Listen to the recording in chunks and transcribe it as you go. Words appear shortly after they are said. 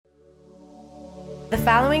The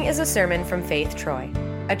following is a sermon from Faith Troy,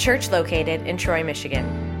 a church located in Troy,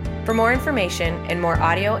 Michigan. For more information and more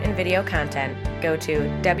audio and video content, go to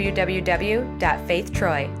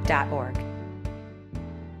www.faithtroy.org.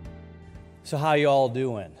 So how you all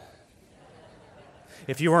doing?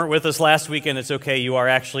 If you weren't with us last weekend, it's okay. You are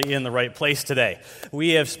actually in the right place today.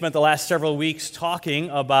 We have spent the last several weeks talking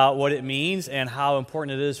about what it means and how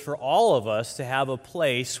important it is for all of us to have a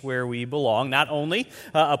place where we belong. Not only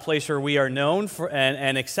a place where we are known for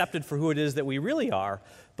and accepted for who it is that we really are,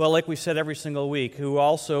 but like we said every single week,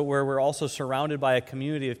 where we're also surrounded by a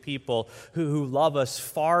community of people who love us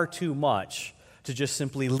far too much to just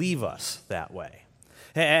simply leave us that way.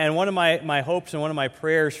 And one of my hopes and one of my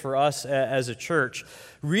prayers for us as a church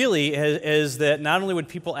really is that not only would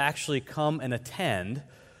people actually come and attend,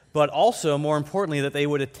 but also, more importantly, that they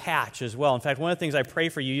would attach as well. In fact, one of the things I pray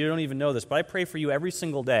for you don't even know this, but I pray for you every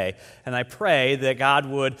single day, and I pray that God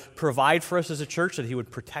would provide for us as a church, that He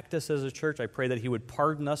would protect us as a church. I pray that He would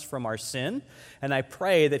pardon us from our sin, and I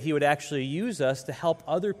pray that He would actually use us to help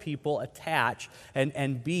other people attach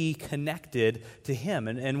and be connected to Him.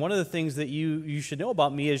 And one of the things that you should know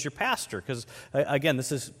about me as your pastor, because, again,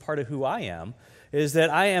 this is part of who I am, is that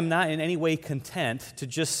I am not in any way content to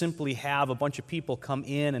just simply have a bunch of people come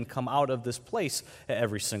in and come out of this place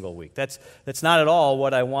every single week. That's not at all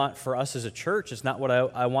what I want for us as a church. It's not what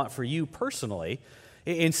I want for you personally.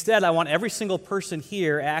 Instead, I want every single person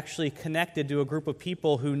here actually connected to a group of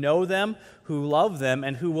people who know them, who love them,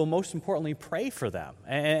 and who will most importantly pray for them.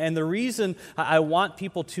 And the reason I want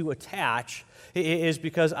people to attach is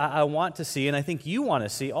because I want to see, and I think you want to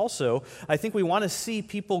see also, I think we want to see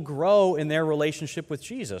people grow in their relationship with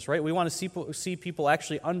Jesus, right? We want to see people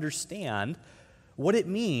actually understand what it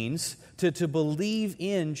means to believe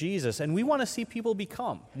in Jesus. And we want to see people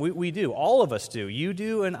become. We do. All of us do. You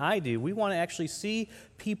do and I do. We want to actually see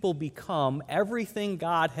people become everything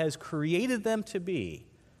God has created them to be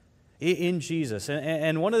in Jesus.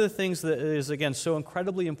 And one of the things that is, again, so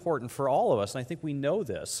incredibly important for all of us, and I think we know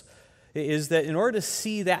this, is that in order to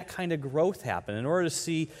see that kind of growth happen, in order to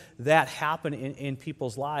see that happen in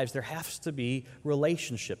people's lives, there has to be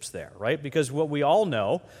relationships there, right? Because what we all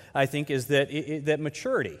know, I think, is that that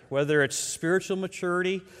maturity, whether it's spiritual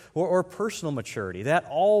maturity or personal maturity, that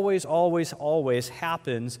always, always, always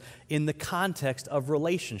happens in the context of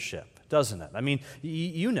relationship, doesn't it? I mean,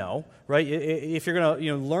 you know, right? If you're going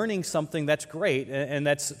to, learning something, that's great, and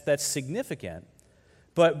that's significant.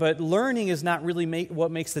 But learning is not really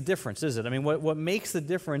what makes the difference, is it? I mean, what makes the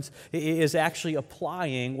difference is actually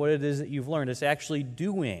applying what it is that you've learned. It's actually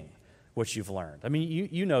doing what you've learned. I mean,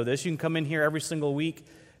 you know this. You can come in here every single week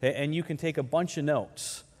and you can take a bunch of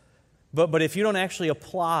notes. But if you don't actually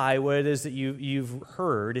apply what it is that you've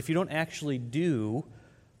heard, if you don't actually do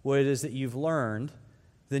what it is that you've learned,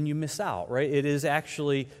 then you miss out, right? It is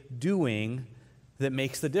actually doing that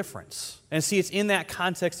makes the difference. And see, it's in that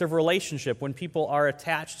context of relationship, when people are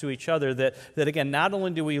attached to each other, that again, not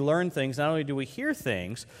only do we learn things, not only do we hear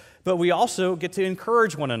things, but we also get to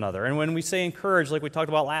encourage one another. And when we say encourage, like we talked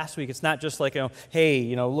about last week, it's not just like,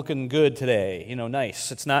 hey, looking good today,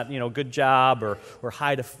 nice. It's not, good job or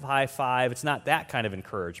high five. It's not that kind of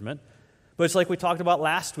encouragement. But it's like we talked about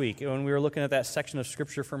last week when we were looking at that section of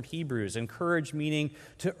Scripture from Hebrews. Encourage meaning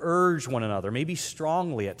to urge one another, maybe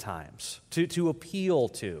strongly at times, to appeal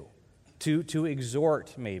to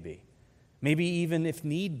exhort maybe even if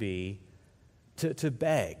need be, to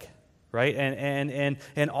beg, right?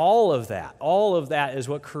 And all of that is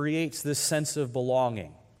what creates this sense of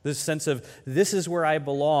belonging. This sense of, this is where I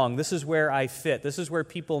belong, this is where I fit, this is where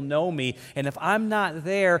people know me, and if I'm not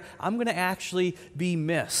there, I'm going to actually be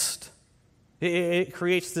missed. It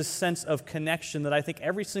creates this sense of connection that I think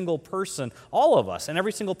every single person, all of us, and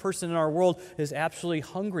every single person in our world is absolutely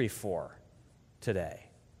hungry for today,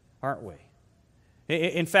 aren't we?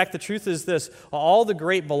 In fact, the truth is this: all the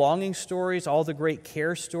great belonging stories, all the great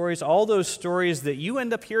care stories, all those stories that you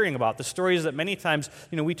end up hearing about, the stories that many times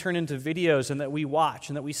we turn into videos and that we watch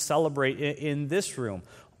and that we celebrate in this room,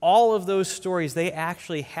 all of those stories, they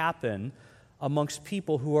actually happen amongst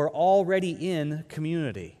people who are already in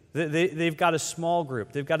community. They've got a small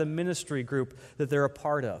group. They've got a ministry group that they're a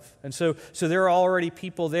part of. And so there are already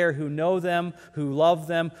people there who know them, who love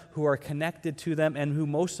them, who are connected to them, and who,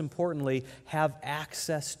 most importantly, have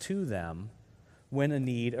access to them when a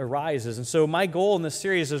need arises. And so my goal in this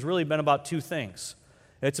series has really been about two things.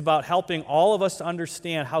 It's about helping all of us to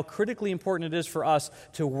understand how critically important it is for us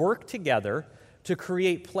to work together to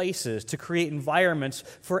create places, to create environments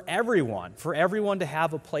for everyone to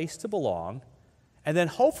have a place to belong, And then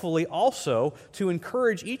hopefully also to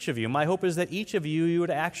encourage each of you. My hope is that each of you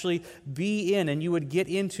would actually be in and you would get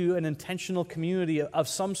into an intentional community of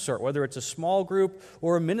some sort, whether it's a small group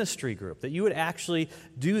or a ministry group, that you would actually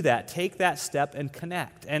do that, take that step and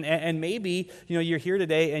connect. And maybe, you're here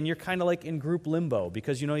today and you're kind of like in group limbo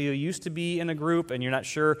because, you used to be in a group and you're not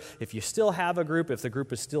sure if you still have a group, if the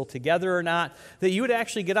group is still together or not, that you would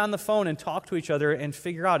actually get on the phone and talk to each other and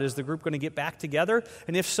figure out, is the group going to get back together?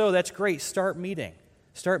 And if so, that's great. Start meeting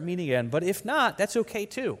again. But if not, that's okay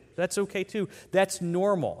too. That's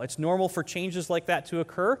normal. It's normal for changes like that to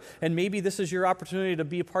occur. And maybe this is your opportunity to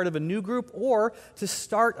be a part of a new group or to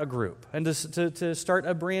start a group and to start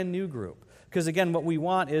a brand new group. Because again, what we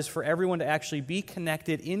want is for everyone to actually be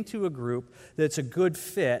connected into a group that's a good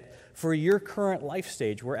fit for your current life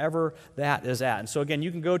stage, wherever that is at. And so again,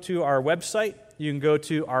 you can go to our website, you can go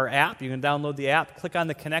to our app, you can download the app, click on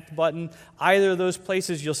the connect button. Either of those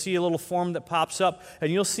places, you'll see a little form that pops up,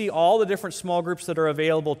 and you'll see all the different small groups that are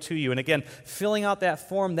available to you. And again, filling out that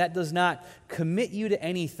form, that does not commit you to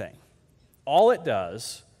anything. All it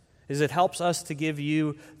does is it helps us to give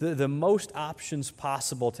you the most options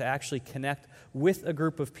possible to actually connect with a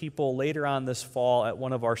group of people later on this fall at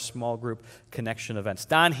one of our small group connection events.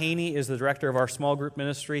 Don Haney is the director of our small group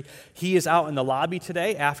ministry. He is out in the lobby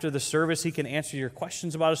today. After the service, he can answer your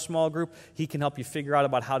questions about a small group. He can help you figure out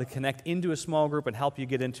about how to connect into a small group and help you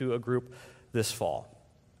get into a group this fall.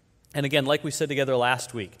 And again, like we said together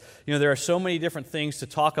last week, there are so many different things to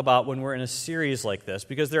talk about when we're in a series like this,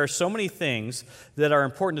 because there are so many things that are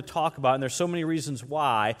important to talk about, and there's so many reasons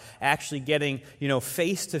why actually getting,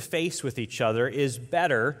 face-to-face with each other is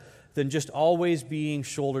better than just always being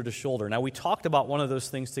shoulder to shoulder. Now, we talked about one of those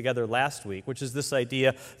things together last week, which is this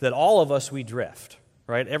idea that all of us, we drift,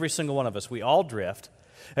 right? Every single one of us, we all drift.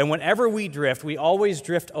 And whenever we drift, we always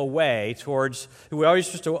drift away from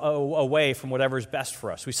whatever's best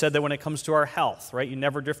for us. We said that when it comes to our health, right? You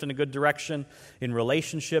never drift in a good direction in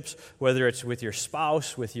relationships, whether it's with your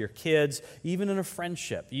spouse, with your kids, even in a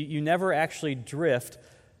friendship. You never actually drift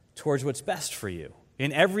towards what's best for you.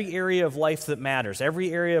 In every area of life that matters,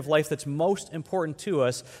 every area of life that's most important to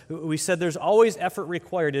us, we said there's always effort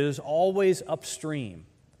required. It is always upstream,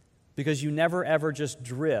 because you never ever just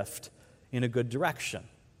drift in a good direction.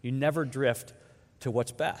 You never drift to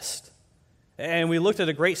what's best. And we looked at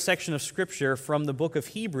a great section of Scripture from the book of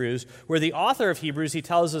Hebrews, where the author of Hebrews, he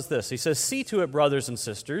tells us this. He says, "See to it, brothers and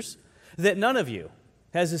sisters, that none of you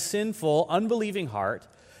has a sinful, unbelieving heart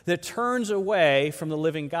that turns away from the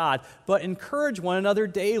living God, but encourage one another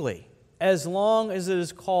daily, as long as it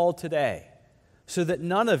is called today, so that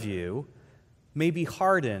none of you may be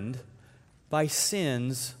hardened by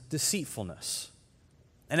sin's deceitfulness."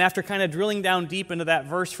 And after kind of drilling down deep into that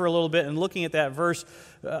verse for a little bit and looking at that verse,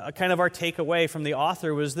 kind of our takeaway from the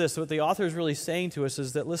author was this. What the author is really saying to us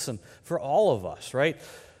is that, listen, for all of us, right,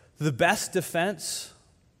 the best defense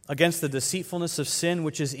against the deceitfulness of sin,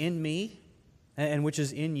 which is in me and which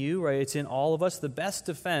is in you, right, it's in all of us, the best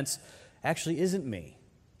defense actually isn't me.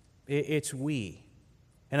 It's we.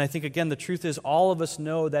 And I think, again, the truth is all of us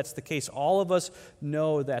know that's the case. All of us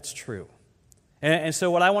know that's true. And so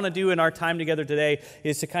what I want to do in our time together today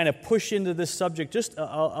is to kind of push into this subject just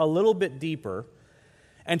a little bit deeper.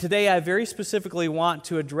 And today I very specifically want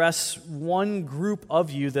to address one group of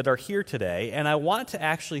you that are here today, and I want to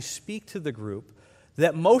actually speak to the group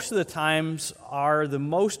that most of the times are the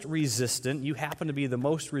most resistant. You happen to be the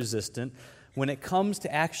most resistant when it comes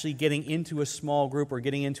to actually getting into a small group or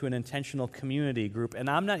getting into an intentional community group. And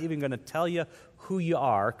I'm not even going to tell you who you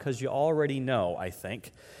are, because you already know, I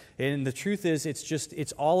think. And the truth is,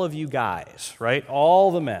 it's all of you guys, right?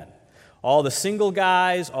 All the men. All the single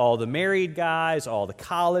guys, all the married guys, all the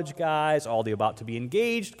college guys, all the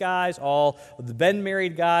about-to-be-engaged guys, all the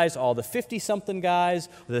been-married guys, all the 50-something guys,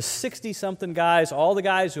 the 60-something guys, all the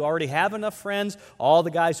guys who already have enough friends, all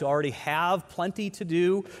the guys who already have plenty to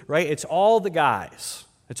do, right? It's all the guys.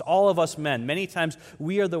 It's all of us men. Many times,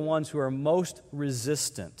 we are the ones who are most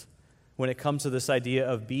resistant when it comes to this idea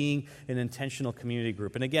of being an intentional community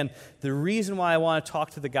group. And again, the reason why I want to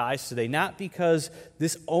talk to the guys today, not because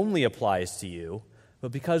this only applies to you,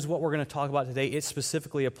 but because what we're going to talk about today, it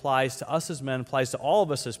specifically applies to us as men, applies to all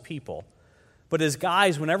of us as people. But as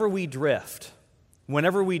guys, whenever we drift,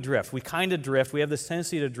 we kind of drift, we have this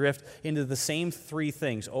tendency to drift into the same three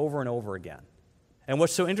things over and over again. And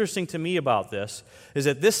what's so interesting to me about this is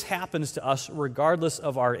that this happens to us regardless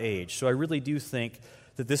of our age. So I really do think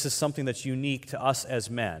that this is something that's unique to us as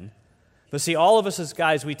men. But see, all of us as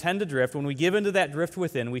guys, we tend to drift. When we give into that drift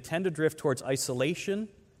within, we tend to drift towards isolation,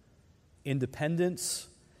 independence,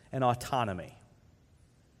 and autonomy.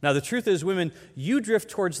 Now, the truth is, women, you drift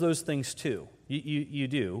towards those things too. You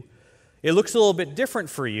do. It looks a little bit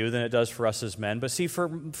different for you than it does for us as men. But see,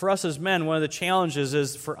 for us as men, one of the challenges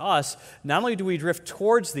is for us, not only do we drift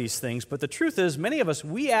towards these things, but the truth is, many of us,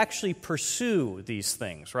 we actually pursue these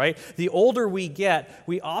things, right? The older we get,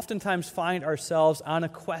 we oftentimes find ourselves on a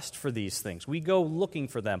quest for these things. We go looking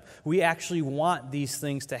for them. We actually want these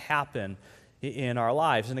things to happen in our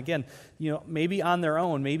lives. And again, maybe on their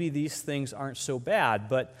own, maybe these things aren't so bad,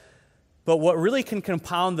 but what really can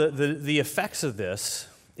compound the effects of this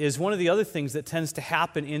is one of the other things that tends to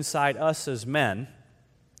happen inside us as men.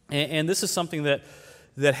 And this is something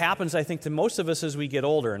that happens, I think, to most of us as we get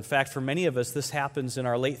older. In fact, for many of us, this happens in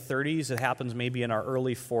our late 30s. It happens maybe in our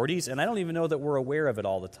early 40s. And I don't even know that we're aware of it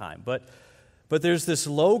all the time. But there's this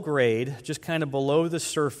low grade, just kind of below the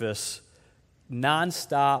surface,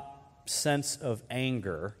 nonstop sense of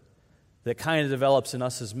anger that kind of develops in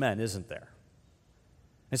us as men, isn't there?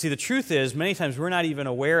 And see, the truth is, many times we're not even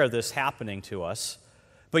aware of this happening to us.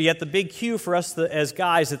 But yet the big cue for us as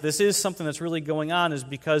guys that this is something that's really going on is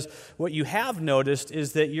because what you have noticed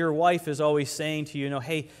is that your wife is always saying to you,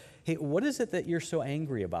 hey, what is it that you're so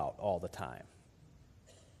angry about all the time?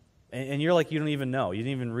 And you're like, you don't even know. You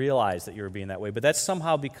didn't even realize that you were being that way. But that's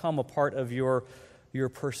somehow become a part of your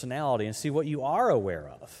personality. And see, what you are aware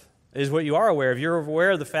of is what you are aware of. You're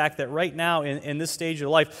aware of the fact that right now in this stage of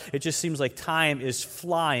life, it just seems like time is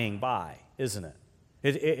flying by, isn't it?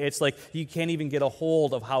 It's like you can't even get a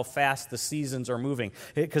hold of how fast the seasons are moving,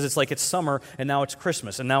 because it's like it's summer and now it's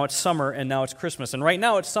Christmas, and now it's summer and now it's Christmas, and right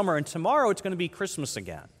now it's summer and tomorrow it's going to be Christmas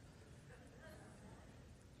again.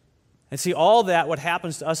 And see, all that, what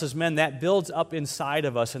happens to us as men, that builds up inside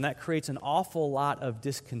of us, and that creates an awful lot of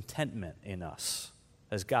discontentment in us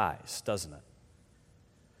as guys, doesn't it?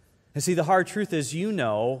 And see, the hard truth is,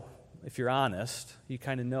 if you're honest, you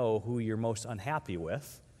kind of know who you're most unhappy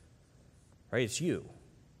with. Right? It's you.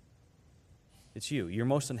 It's you. You're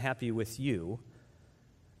most unhappy with you,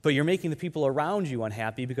 but you're making the people around you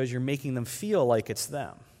unhappy because you're making them feel like it's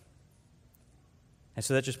them. And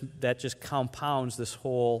so that just compounds this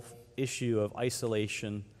whole issue of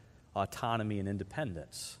isolation, autonomy, and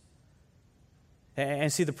independence.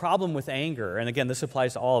 And see, the problem with anger, and again, this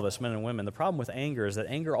applies to all of us, men and women, the problem with anger is that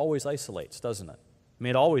anger always isolates, doesn't it? I mean,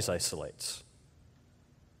 it always isolates.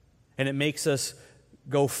 And it makes us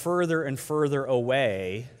go further and further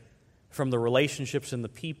away from the relationships and the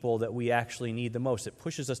people that we actually need the most. It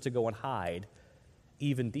pushes us to go and hide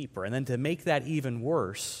even deeper. And then to make that even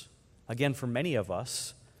worse, again, for many of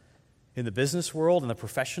us, in the business world, in the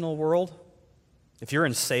professional world, if you're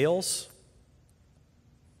in sales,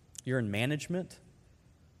 you're in management,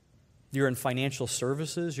 you're in financial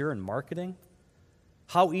services, you're in marketing,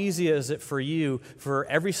 how easy is it for you, for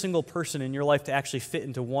every single person in your life to actually fit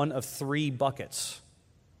into one of three buckets?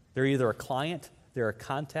 They're either a client, they're a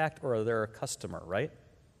contact, or they're a customer, right?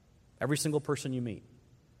 Every single person you meet.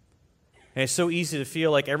 And it's so easy to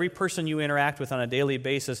feel like every person you interact with on a daily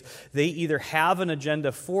basis, they either have an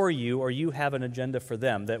agenda for you or you have an agenda for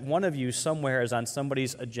them, that one of you somewhere is on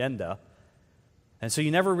somebody's agenda. And so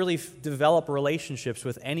you never really develop relationships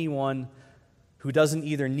with anyone who doesn't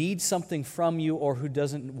either need something from you or who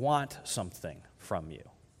doesn't want something from you.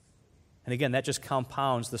 And again, that just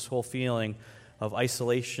compounds this whole feeling of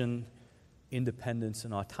isolation, independence,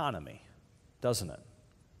 and autonomy, doesn't it?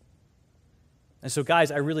 And so, guys,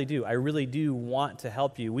 I really do want to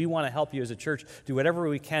help you. We want to help you as a church do whatever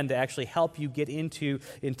we can to actually help you get into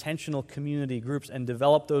intentional community groups and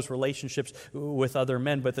develop those relationships with other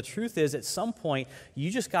men. But the truth is, at some point, you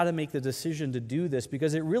just got to make the decision to do this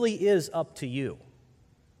because it really is up to you.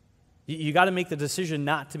 You got to make the decision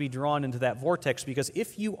not to be drawn into that vortex, because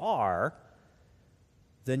if you are,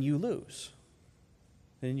 then you lose.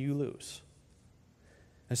 Then you lose.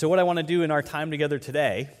 And so what I want to do in our time together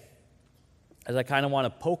today is I kind of want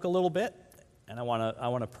to poke a little bit, and I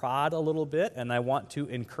want to prod a little bit, and I want to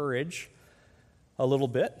encourage a little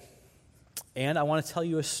bit, and I want to tell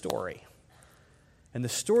you a story. And the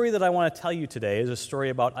story that I want to tell you today is a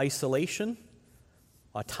story about isolation,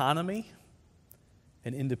 autonomy,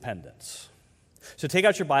 and independence. So take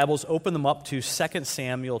out your Bibles, open them up to 2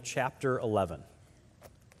 Samuel chapter 11.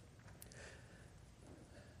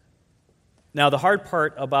 Now, the hard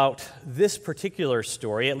part about this particular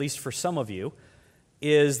story, at least for some of you,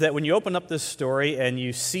 is that when you open up this story and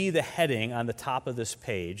you see the heading on the top of this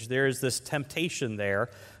page, there's this temptation there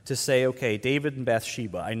to say, okay, David and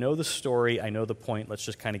Bathsheba, I know the story, I know the point, let's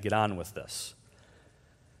just kind of get on with this.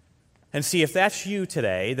 And see, if that's you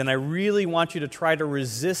today, then I really want you to try to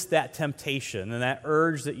resist that temptation and that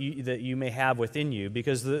urge that you may have within you,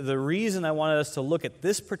 because the reason I wanted us to look at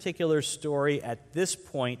this particular story at this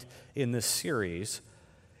point in this series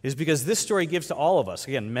is because this story gives to all of us,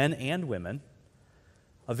 again, men and women,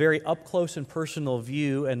 a very up-close and personal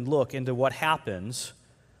view and look into what happens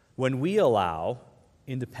when we allow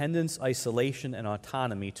independence, isolation, and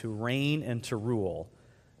autonomy to reign and to rule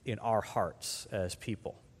in our hearts as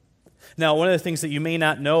people. Now, one of the things that you may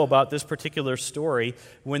not know about this particular story,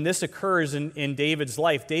 when this occurs in David's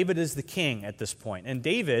life, David is the king at this point. And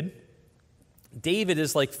David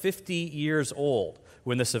is like 50 years old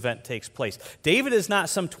when this event takes place. David is not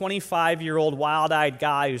some 25-year-old wild-eyed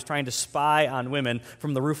guy who's trying to spy on women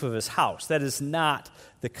from the roof of his house. That is not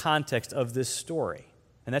the context of this story.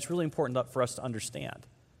 And that's really important for us to understand.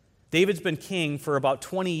 David's been king for about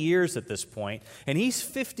 20 years at this point, and he's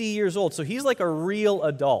 50 years old, so he's like a real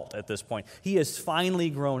adult at this point. He has finally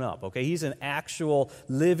grown up, okay? He's an actual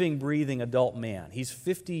living, breathing adult man. He's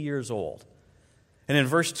 50 years old. And in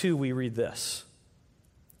verse 2, we read this.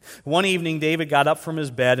 One evening, David got up from his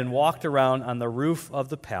bed and walked around on the roof of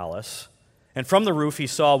the palace, and from the roof he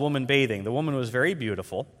saw a woman bathing. The woman was very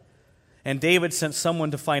beautiful, and David sent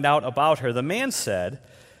someone to find out about her. The man said,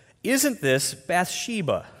 "Isn't this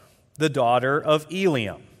Bathsheba, the daughter of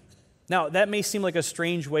Eliam?" Now, that may seem like a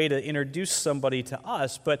strange way to introduce somebody to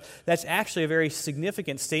us, but that's actually a very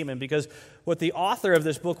significant statement because what the author of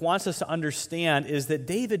this book wants us to understand is that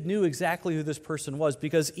David knew exactly who this person was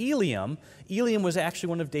because Eliam was actually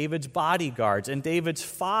one of David's bodyguards, and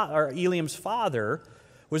Eliam's father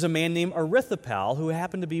was a man named Ahithophel who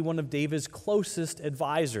happened to be one of David's closest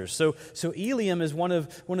advisors. So Eliam is one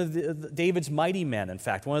of David's mighty men, in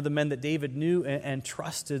fact, one of the men that David knew and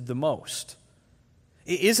trusted the most.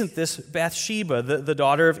 Isn't this Bathsheba, the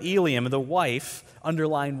daughter of Eliam, the wife,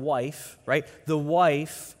 underline wife, right? The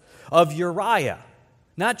wife of Uriah.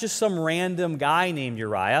 Not just some random guy named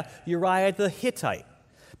Uriah the Hittite.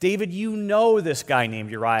 David, you know this guy named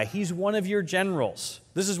Uriah. He's one of your generals.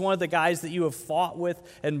 This is one of the guys that you have fought with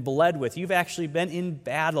and bled with. You've actually been in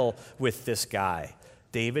battle with this guy.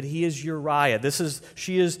 David, he is Uriah.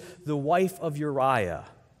 She is the wife of Uriah,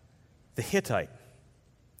 the Hittite.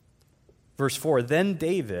 Verse 4, then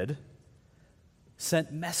David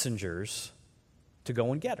sent messengers to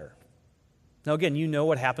go and get her. Now again, you know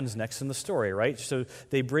what happens next in the story, right? So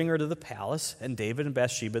they bring her to the palace, and David and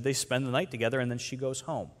Bathsheba, they spend the night together, and then she goes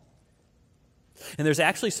home. And there's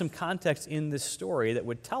actually some context in this story that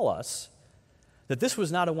would tell us that this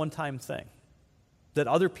was not a one-time thing, that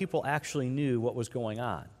other people actually knew what was going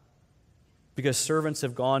on, because servants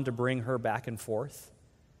have gone to bring her back and forth,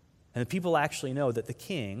 and the people actually know that the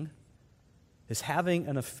king is having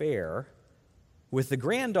an affair with the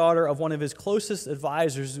granddaughter of one of his closest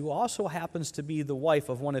advisors, who also happens to be the wife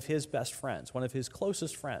of one of his best friends, one of his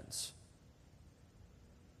closest friends.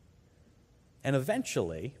 And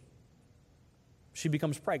eventually, she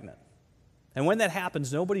becomes pregnant. And when that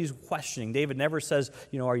happens, nobody's questioning. David never says,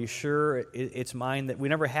 are you sure it's mine? We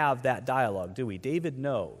never have that dialogue, do we? David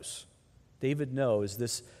knows. David knows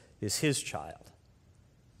this is his child.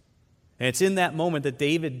 And it's in that moment that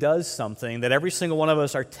David does something that every single one of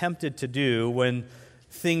us are tempted to do when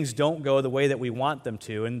things don't go the way that we want them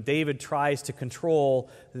to. And David tries to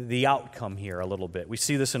control the outcome here a little bit. We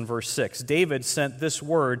see this in verse 6. David sent this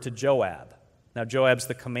word to Joab. Now, Joab's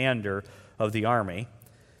the commander of the army.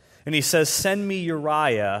 And he says, send me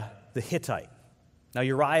Uriah the Hittite. Now,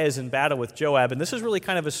 Uriah is in battle with Joab. And this is really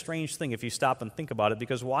kind of a strange thing if you stop and think about it,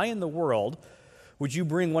 because why in the world would you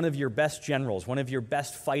bring one of your best generals, one of your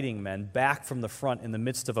best fighting men, back from the front in the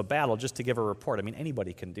midst of a battle just to give a report? I mean,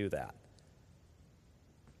 anybody can do that.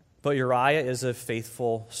 But Uriah is a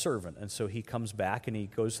faithful servant, and so he comes back and he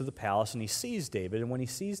goes to the palace and he sees David, and when he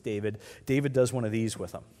sees David, David does one of these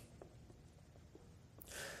with him.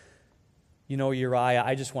 Uriah,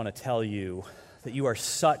 I just want to tell you that you are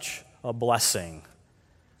such a blessing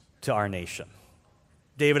to our nation.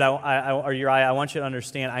 David, or Uriah, I want you to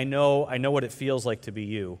understand, I know what it feels like to be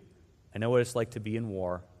you. I know what it's like to be in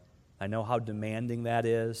war. I know how demanding that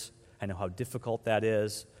is. I know how difficult that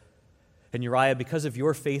is. And Uriah, because of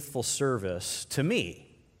your faithful service to me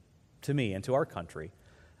and to our country,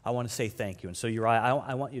 I want to say thank you. And so Uriah,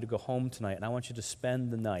 I want you to go home tonight, and I want you to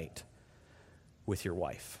spend the night with your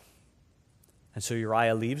wife. And so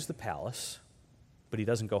Uriah leaves the palace, but he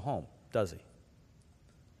doesn't go home, does he?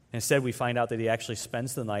 Instead, we find out that he actually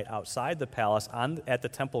spends the night outside the palace at the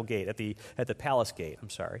temple gate, at the palace gate,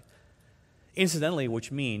 Incidentally,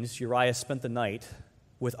 which means Uriah spent the night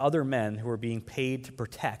with other men who were being paid to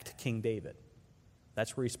protect King David.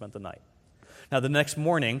 That's where he spent the night. Now, the next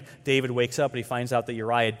morning, David wakes up and he finds out that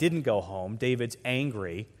Uriah didn't go home. David's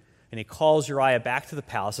angry and he calls Uriah back to the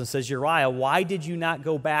palace and says, Uriah, why did you not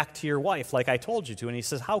go back to your wife like I told you to? And he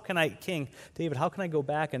says, King David, how can I go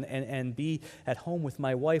back and be at home with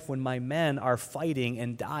my wife when my men are fighting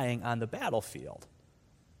and dying on the battlefield?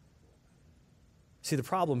 See, the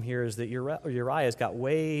problem here is that Uriah's got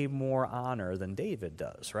way more honor than David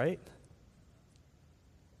does, right?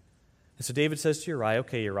 And so David says to Uriah,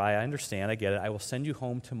 okay, Uriah, I understand, I get it. I will send you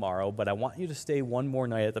home tomorrow, but I want you to stay one more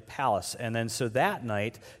night at the palace. And then so that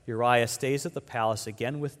night, Uriah stays at the palace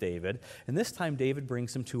again with David. And this time, David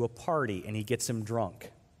brings him to a party, and he gets him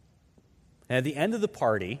drunk. And at the end of the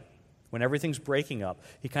party, when everything's breaking up,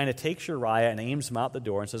 he kind of takes Uriah and aims him out the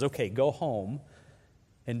door and says, okay, go home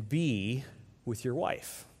and be with your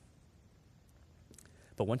wife.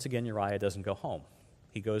 But once again, Uriah doesn't go home.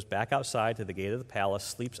 He goes back outside to the gate of the palace,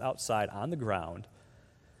 sleeps outside on the ground,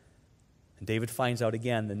 and David finds out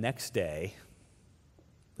again the next day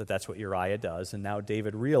that that's what Uriah does, and now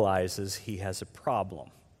David realizes he has a problem.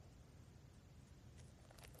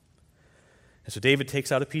 And so David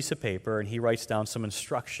takes out a piece of paper, and he writes down some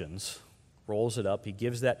instructions, rolls it up, he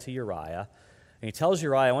gives that to Uriah, and he tells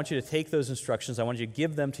Uriah, I want you to take those instructions, I want you to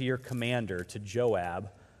give them to your commander, to Joab,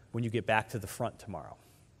 when you get back to the front tomorrow.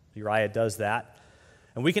 Uriah does that.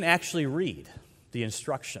 And we can actually read the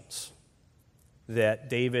instructions that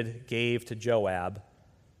David gave to Joab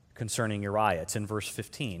concerning Uriah. It's in verse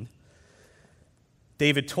 15.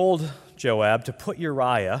 David told Joab to put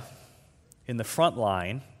Uriah in the front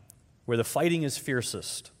line where the fighting is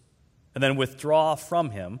fiercest, and then withdraw from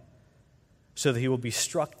him so that he will be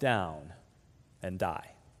struck down and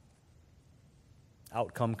die.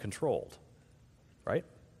 Outcome controlled, right?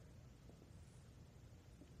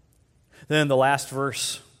 Then in the last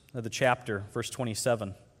verse of the chapter, verse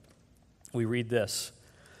 27, we read this.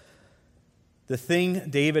 The thing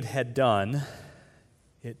David had done,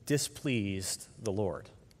 it displeased the Lord.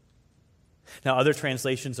 Now, other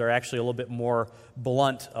translations are actually a little bit more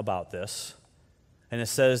blunt about this. And it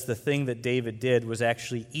says the thing that David did was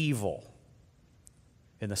actually evil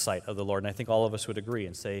in the sight of the Lord. And I think all of us would agree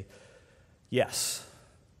and say, yes,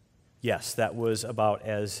 that was about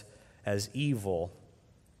as evil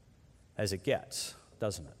as it gets,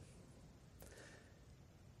 doesn't it?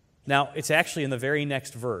 Now, it's actually in the very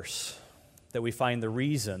next verse that we find the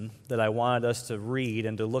reason that I wanted us to read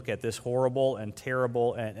and to look at this horrible and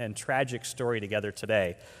terrible and tragic story together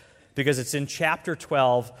today. Because it's in chapter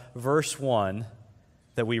 12, verse 1,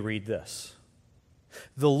 that we read this.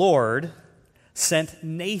 The Lord sent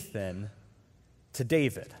Nathan to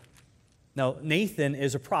David. Now, Nathan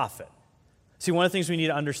is a prophet. See, one of the things we need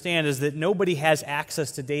to understand is that nobody has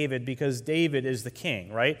access to David because David is the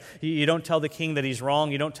king, right? You don't tell the king that he's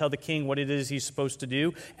wrong. You don't tell the king what it is he's supposed to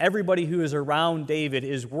do. Everybody who is around David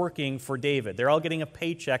is working for David. They're all getting a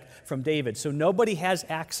paycheck from David. So nobody has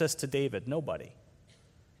access to David, nobody.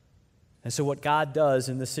 And so what God does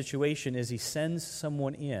in this situation is he sends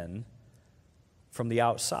someone in from the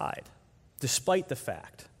outside, despite the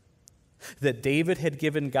fact that David had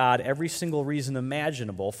given God every single reason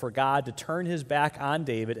imaginable for God to turn his back on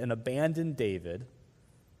David and abandon David.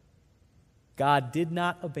 God did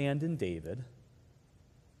not abandon David,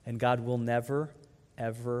 and God will never,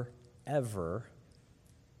 ever, ever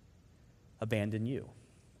abandon you.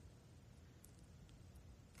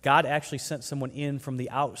 God actually sent someone in from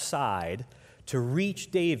the outside to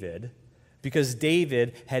reach David because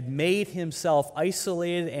David had made himself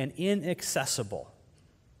isolated and inaccessible.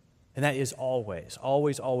 And that is always,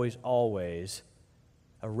 always, always, always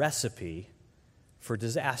a recipe for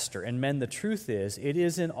disaster. And men, the truth is, it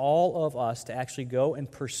is in all of us to actually go and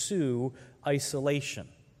pursue isolation.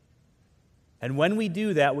 And when we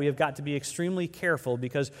do that, we have got to be extremely careful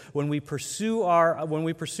because when we pursue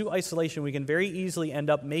isolation, we can very easily end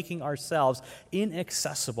up making ourselves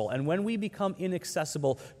inaccessible. And when we become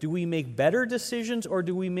inaccessible, do we make better decisions or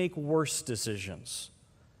do we make worse decisions?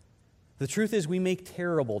 The truth is we make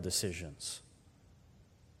terrible decisions.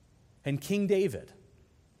 And King David,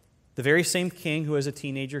 the very same king who as a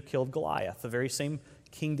teenager killed Goliath, the very same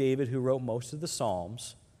King David who wrote most of the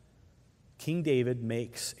Psalms, King David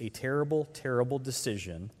makes a terrible, terrible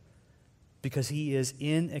decision because he is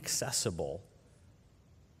inaccessible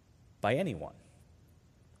by anyone.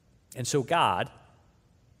 And so God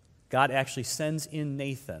actually sends in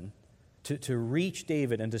Nathan to reach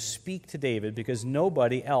David and to speak to David because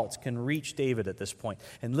nobody else can reach David at this point.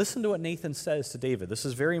 And listen to what Nathan says to David. This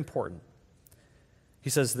is very important.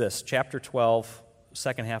 He says this, chapter 12,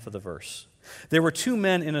 second half of the verse. There were two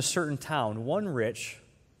men in a certain town, one rich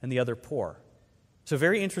and the other poor. So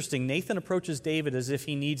very interesting. Nathan approaches David as if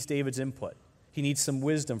he needs David's input. He needs some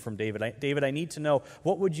wisdom from David. David, I need to know,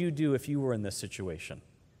 what would you do if you were in this situation?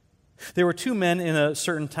 There were two men in a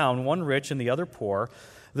certain town, one rich and the other poor.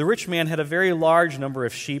 The rich man had a very large number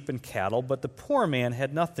of sheep and cattle, but the poor man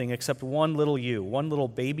had nothing except one little ewe, one little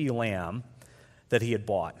baby lamb that he had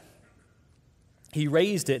bought. He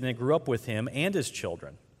raised it, and it grew up with him and his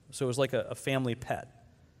children. So it was like a family pet.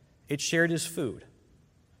 It shared his food.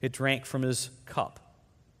 It drank from his cup.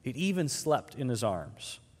 It even slept in his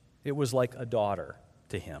arms. It was like a daughter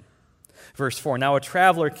to him. Verse 4, now a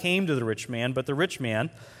traveler came to the rich man, but the rich man,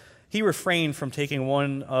 he refrained from taking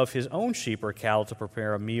one of his own sheep or cattle to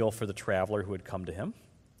prepare a meal for the traveler who had come to him.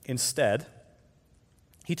 Instead,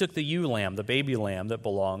 he took the ewe lamb, the baby lamb that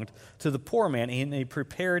belonged to the poor man, and he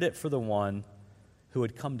prepared it for the one who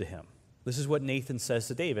had come to him. This is what Nathan says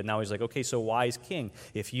to David. Now he's like, okay, so wise king,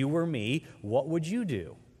 if you were me, what would you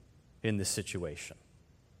do in this situation?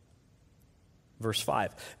 Verse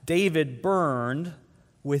 5, David burned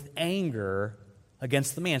with anger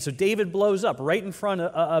against the man. So David blows up right in front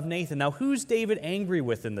of Nathan. Now, who's David angry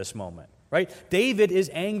with in this moment, right? David is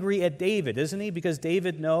angry at David, isn't he? Because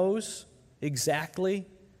David knows exactly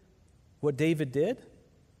what David did.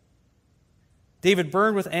 David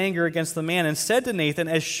burned with anger against the man and said to Nathan,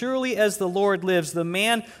 as surely as the Lord lives, the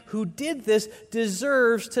man who did this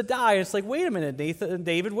deserves to die. It's like, wait a minute, Nathan and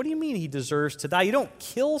David, what do you mean he deserves to die? You don't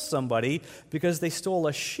kill somebody because they stole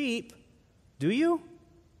a sheep, do you?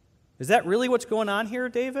 Is that really what's going on here,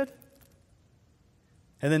 David?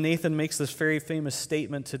 And then Nathan makes this very famous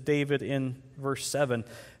statement to David in verse 7.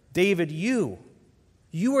 David, you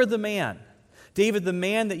are the man. David, the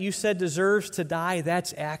man that you said deserves to die,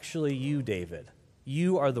 that's actually you, David.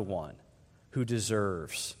 You are the one who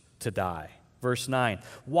deserves to die. Verse 9,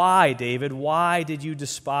 why, David, why did you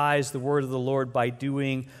despise the word of the Lord by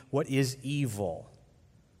doing what is evil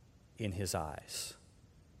in his eyes?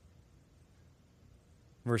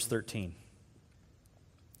 Verse 13,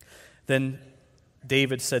 then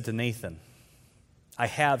David said to Nathan, I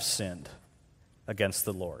have sinned against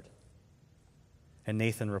the Lord. And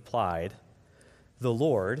Nathan replied, the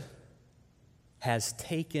Lord has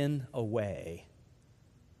taken away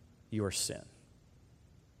your sin.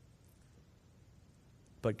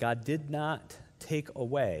 But God did not take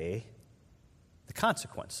away the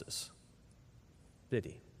consequences, did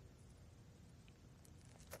he?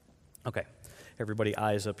 Okay, everybody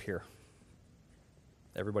eyes up here.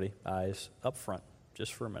 Everybody eyes up front,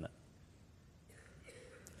 just for a minute.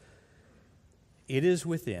 It is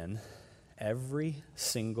within every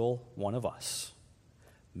single one of us,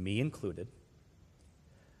 me included,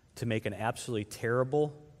 to make an absolutely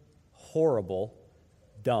terrible, horrible,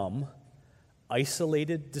 dumb,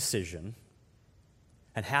 isolated decision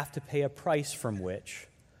and have to pay a price from which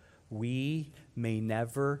we may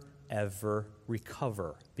never, ever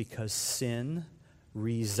recover because sin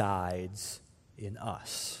resides in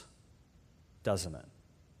us, doesn't it?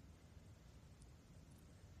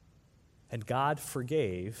 And God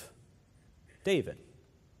forgave David.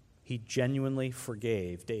 He genuinely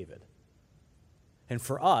forgave David. And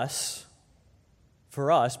for us,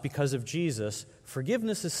 because of Jesus,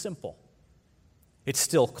 forgiveness is simple. It's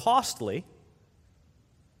still costly,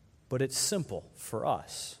 but it's simple for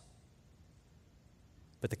us.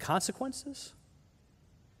 But the consequences?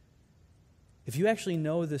 If you actually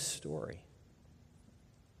know this story,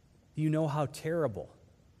 you know how terrible,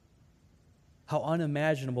 how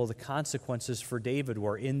unimaginable the consequences for David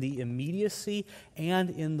were in the immediacy and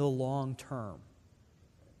in the long term.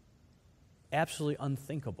 Absolutely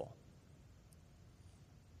unthinkable.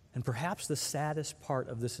 And perhaps the saddest part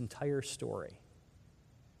of this entire story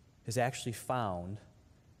is actually found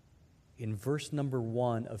in verse number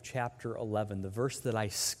 1 of chapter 11, the verse that I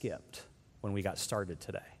skipped when we got started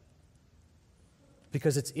today.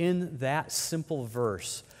 Because it's in that simple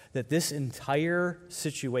verse that this entire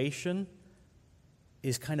situation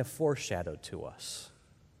is kind of foreshadowed to us.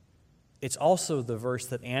 It's also the verse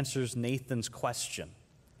that answers Nathan's question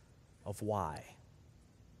of why.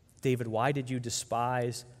 David, why did you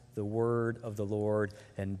despise the word of the Lord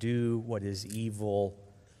and do what is evil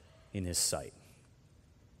in his sight?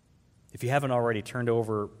 If you haven't already turned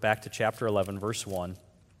over back to chapter 11, verse 1,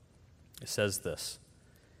 it says this.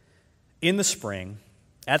 In the spring,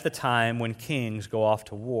 at the time when kings go off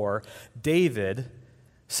to war, David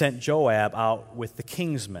sent Joab out with the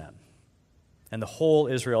king's men and the whole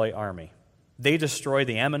Israeli army. They destroyed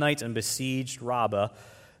the Ammonites and besieged Rabbah,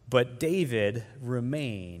 but David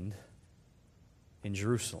remained in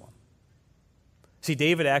Jerusalem. See,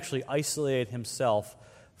 David actually isolated himself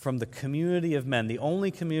from the community of men, the only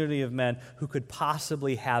community of men who could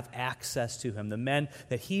possibly have access to him, the men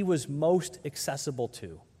that he was most accessible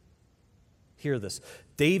to. Hear this.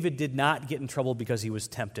 David did not get in trouble because he was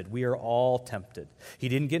tempted. We are all tempted. He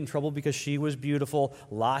didn't get in trouble because she was beautiful.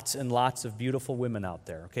 Lots and lots of beautiful women out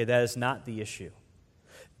there. Okay, that is not the issue.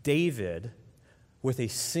 David, with a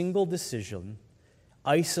single decision,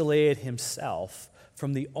 isolated himself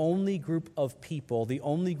from the only group of people, the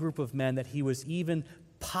only group of men that he was even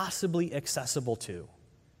possibly accessible to.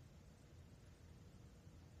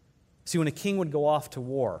 See, when a king would go off to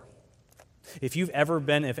war, if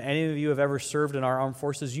any of you have ever served in our armed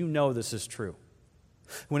forces, you know this is true.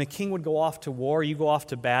 When a king would go off to war, you go off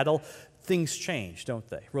to battle, things change, don't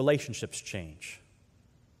they? Relationships change.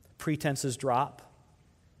 Pretenses drop.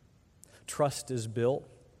 Trust is built.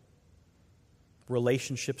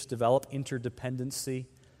 Relationships develop. Interdependency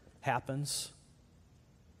happens.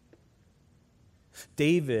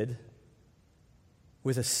 David,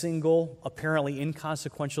 with a single, apparently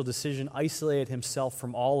inconsequential decision, isolated himself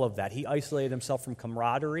from all of that. He isolated himself from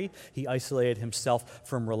camaraderie. He isolated himself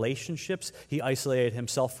from relationships. He isolated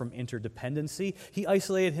himself from interdependency. He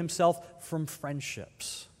isolated himself from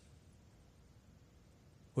friendships.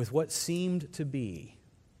 With what seemed to be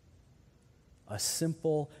a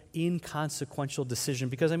simple, inconsequential decision.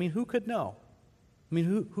 Because, who could know?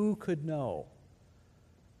 Who could know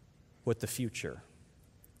what the future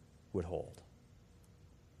would hold?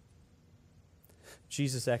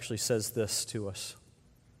 Jesus actually says this to us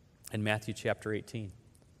in Matthew chapter 18.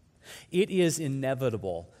 It is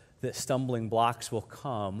inevitable that stumbling blocks will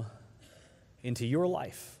come into your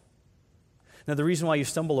life. Now, the reason why you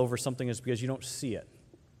stumble over something is because you don't see it,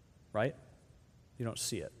 right? You don't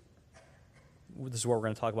see it. This is what we're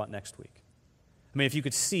going to talk about next week. If you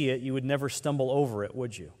could see it, you would never stumble over it,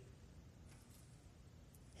 would you?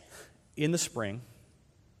 In the spring,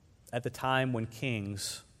 at the time when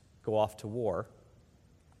kings go off to war,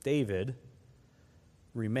 David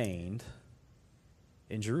remained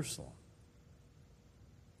in Jerusalem.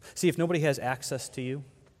 See, if nobody has access to you,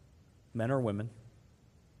 men or women,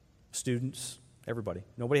 students, everybody,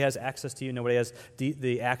 nobody has access to you, nobody has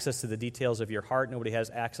the access to the details of your heart, nobody has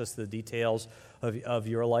access to the details of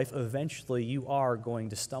your life, eventually you are going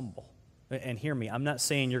to stumble. And hear me, I'm not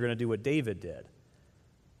saying you're going to do what David did.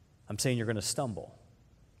 I'm saying you're going to stumble,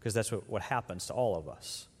 because that's what happens to all of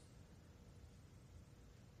us.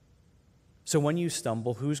 So when you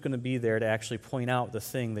stumble, who's going to be there to actually point out the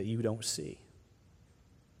thing that you don't see?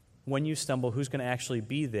 When you stumble, who's going to actually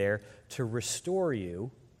be there to restore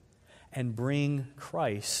you and bring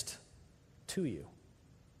Christ to you?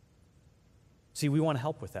 See, we want to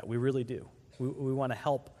help with that. We really do. We want to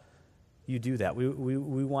help you do that.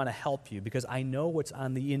 We want to help you, because I know what's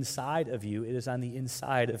on the inside of you. It is on the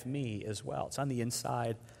inside of me as well. It's on the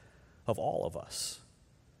inside of all of us.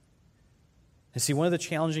 And see, one of the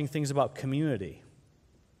challenging things about community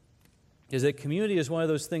is that community is one of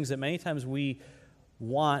those things that many times we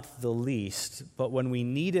want the least, but when we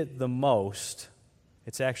need it the most,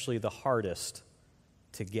 it's actually the hardest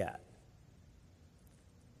to get.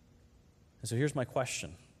 And so here's my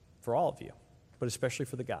question for all of you, but especially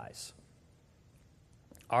for the guys.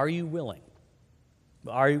 Are you willing?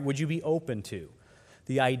 Would you be open to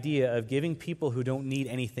the idea of giving people who don't need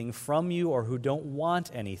anything from you or who don't want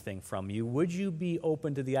anything from you? Would you be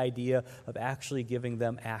open to the idea of actually giving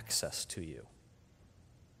them access to you?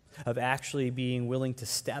 Of actually being willing to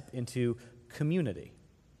step into community,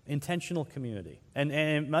 intentional community. And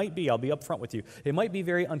it might be, I'll be upfront with you, it might be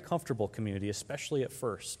very uncomfortable community, especially at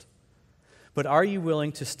first. But are you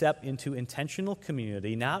willing to step into intentional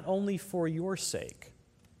community, not only for your sake,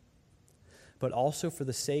 but also for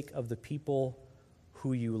the sake of the people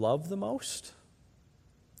who you love the most,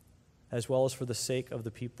 as well as for the sake of the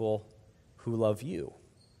people who love you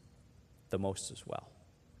the most as well?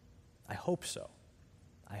 I hope so.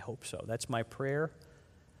 I hope so. That's my prayer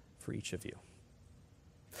for each of you.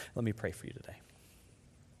 Let me pray for you today.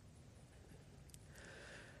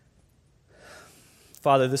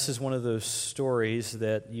 Father, this is one of those stories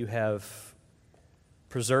that you have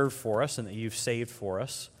preserved for us and that you've saved for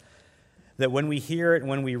us, that when we hear it and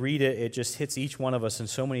when we read it, it just hits each one of us in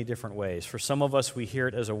so many different ways. For some of us, we hear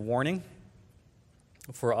it as a warning.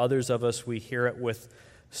 For others of us, we hear it with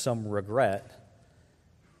some regret.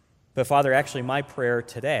 But Father, actually my prayer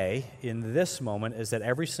today in this moment is that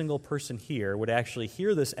every single person here would actually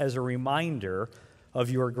hear this as a reminder of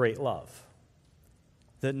your great love.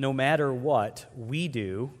 That no matter what we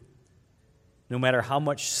do, no matter how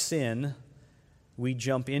much sin we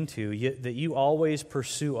jump into, that you always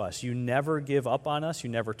pursue us. You never give up on us.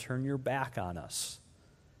 You never turn your back on us.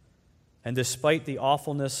 And despite the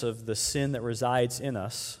awfulness of the sin that resides in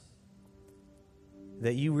us,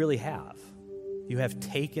 that you really have. You have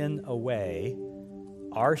taken away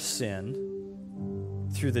our sin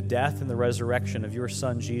through the death and the resurrection of your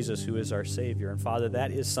Son, Jesus, who is our Savior. And Father,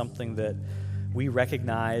 that is something that we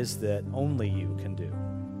recognize that only you can do.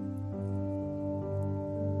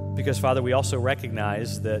 Because, Father, we also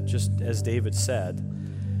recognize that, just as David said,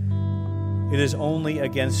 it is only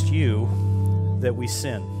against you that we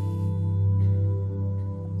sin.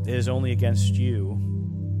 It is only against you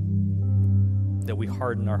that we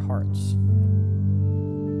harden our hearts.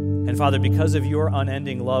 And Father, because of your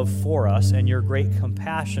unending love for us and your great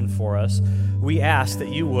compassion for us, we ask that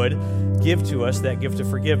you would give to us that gift of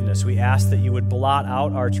forgiveness. We ask that you would blot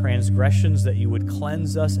out our transgressions, that you would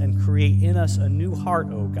cleanse us and create in us a new heart,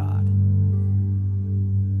 O God.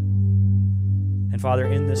 And Father,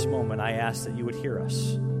 in this moment, I ask that you would hear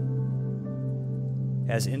us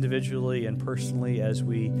as individually and personally as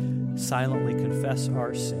we silently confess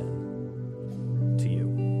our sin to you.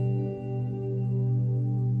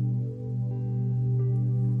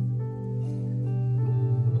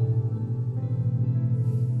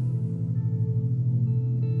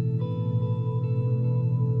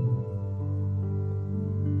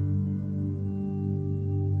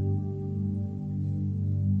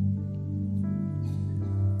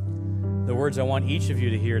 The words I want each of you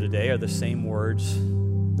to hear today are the same words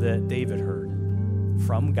that David heard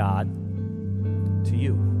from God to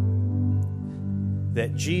you.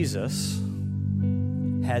 That Jesus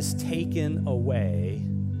has taken away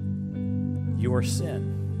your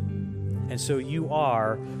sin. And so you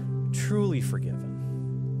are truly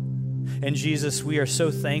forgiven. And Jesus, we are so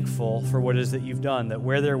thankful for what it is that you've done, that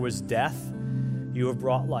where there was death, you have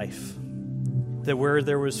brought life. That where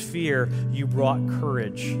there was fear, you brought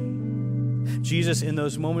courage. Jesus, in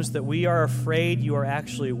those moments that we are afraid, you are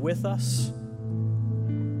actually with us.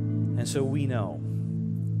 And so we know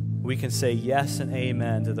we can say yes and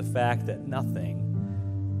amen to the fact that nothing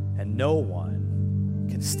and no one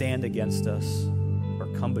can stand against us or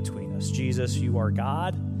come between us. Jesus, you are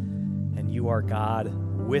God, and you are God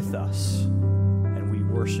with us, and we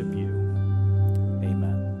worship you.